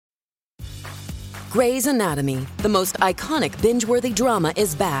Grey's Anatomy, the most iconic binge-worthy drama,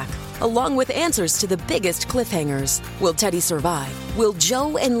 is back, along with answers to the biggest cliffhangers. Will Teddy survive? Will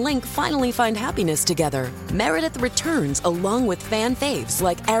Joe and Link finally find happiness together? Meredith returns along with fan faves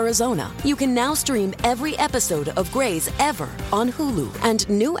like Arizona. You can now stream every episode of Grey's ever on Hulu, and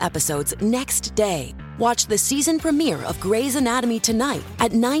new episodes next day. Watch the season premiere of Grey's Anatomy tonight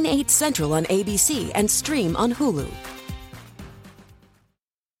at 9/8 Central on ABC and stream on Hulu.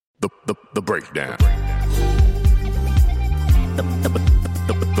 The breakdown.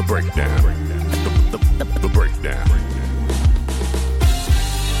 The breakdown. The breakdown.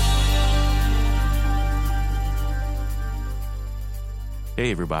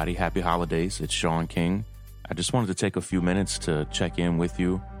 Hey everybody, happy holidays. It's Shaun King. I just wanted to take a few minutes to check in with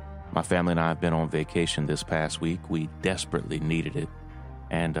you. My family and I have been on vacation this past week. We desperately needed it.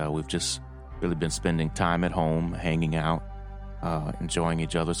 And we've just really been spending time at home, hanging out, enjoying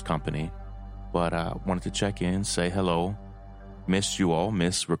each other's company. But I wanted to check in, say hello. Miss you all,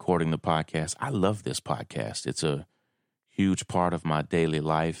 miss recording the podcast. I love this podcast. It's a huge part of my daily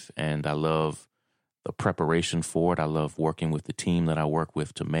life, and I love the preparation for it. I love working with the team that I work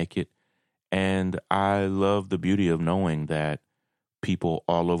with to make it. And I love the beauty of knowing that people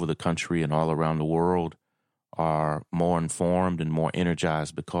all over the country and all around the world are more informed and more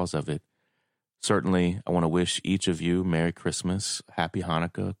energized because of it. Certainly, I want to wish each of you Merry Christmas, Happy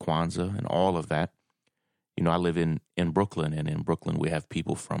Hanukkah, Kwanzaa, and all of that. You know, I live in Brooklyn, and in Brooklyn we have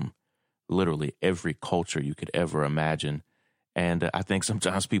people from literally every culture you could ever imagine. And I think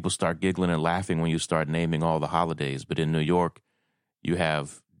sometimes people start giggling and laughing when you start naming all the holidays. But in New York, you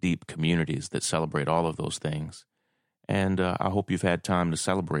have deep communities that celebrate all of those things. And I hope you've had time to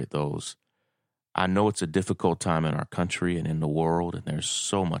celebrate those. I know it's a difficult time in our country and in the world, and there's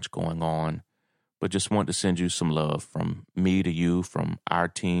so much going on. But just want to send you some love from me to you, from our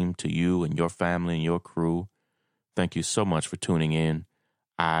team to you and your family and your crew. Thank you so much for tuning in.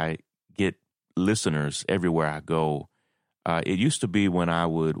 I get listeners everywhere I go. It used to be when I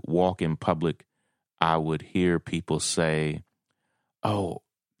would walk in public, I would hear people say, "Oh,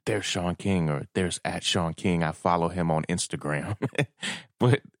 there's Shaun King," or "There's at Shaun King. I follow him on Instagram."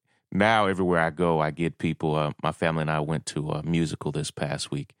 But now everywhere I go, I get people. My family and I went to a musical this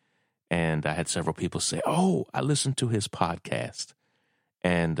past week, and I had several people say, "Oh, I listened to his podcast."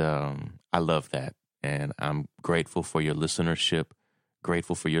 And I love that. And I'm grateful for your listenership,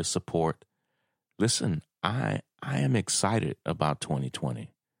 grateful for your support. Listen, I am excited about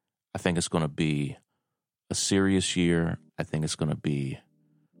 2020. I think it's going to be a serious year. I think it's going to be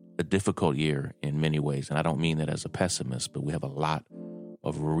a difficult year in many ways. And I don't mean that as a pessimist, but we have a lot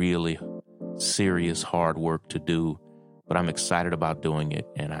of really serious hard work to do. But I'm excited about doing it,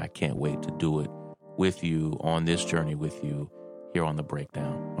 and I can't wait to do it with you on this journey with you here on The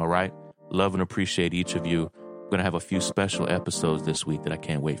Breakdown. All right? Love and appreciate each of you. I'm going to have a few special episodes this week that I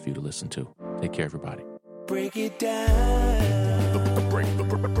can't wait for you to listen to. Take care, everybody. Break it down. The